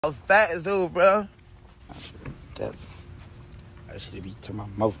I'm fat as hell, bro. I should be to my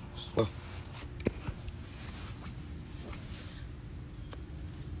mouth. So.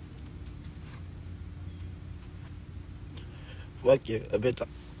 Fuck you, bitch.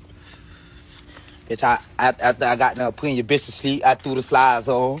 Bitch, after I got done putting your bitch to sleep, I threw the slides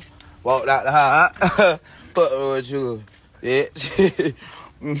on, walked out the house. Fuck with you, bitch.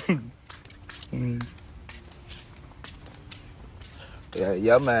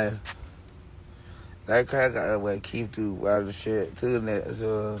 yeah, man. That crack got that way keep through all the shit too, that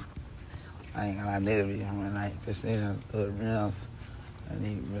so I ain't gonna lie, nigga be on like percent of the rounds. I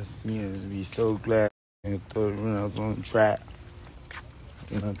need to be so glad and throw the rounds on the track.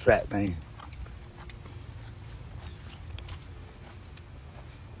 You know, track thing.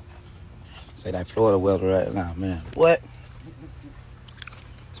 Say that Florida weather right now, man. What?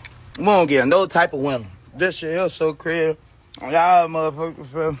 We won't get no type of winter. This shit is so crazy. Y'all motherfuckers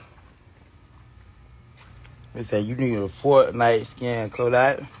feel. They say you need a Fortnite skin,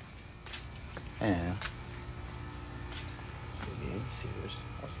 Kodak. Man. See this.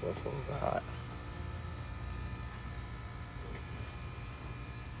 I swear for God.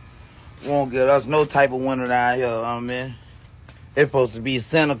 Won't get us no type of winter down here, man. It's supposed to be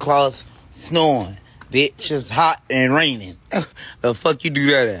Santa Claus snowing. Bitch, it's hot and raining. The fuck you do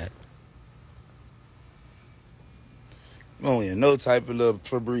that at? We don't get no type of little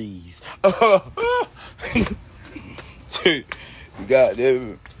Febreze. Dude, you got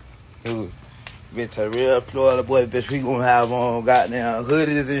this. Dude, bitch, a real Florida boy, bitch, we gonna have on goddamn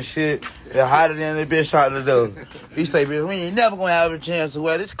hoodies and shit. They're hotter than the bitch out the door. We say, bitch, we ain't never gonna have a chance to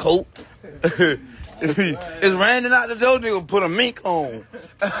wear this coat. It's raining out the door, nigga, put a mink on.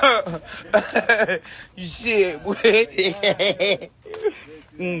 You shit, boy.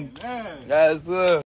 That's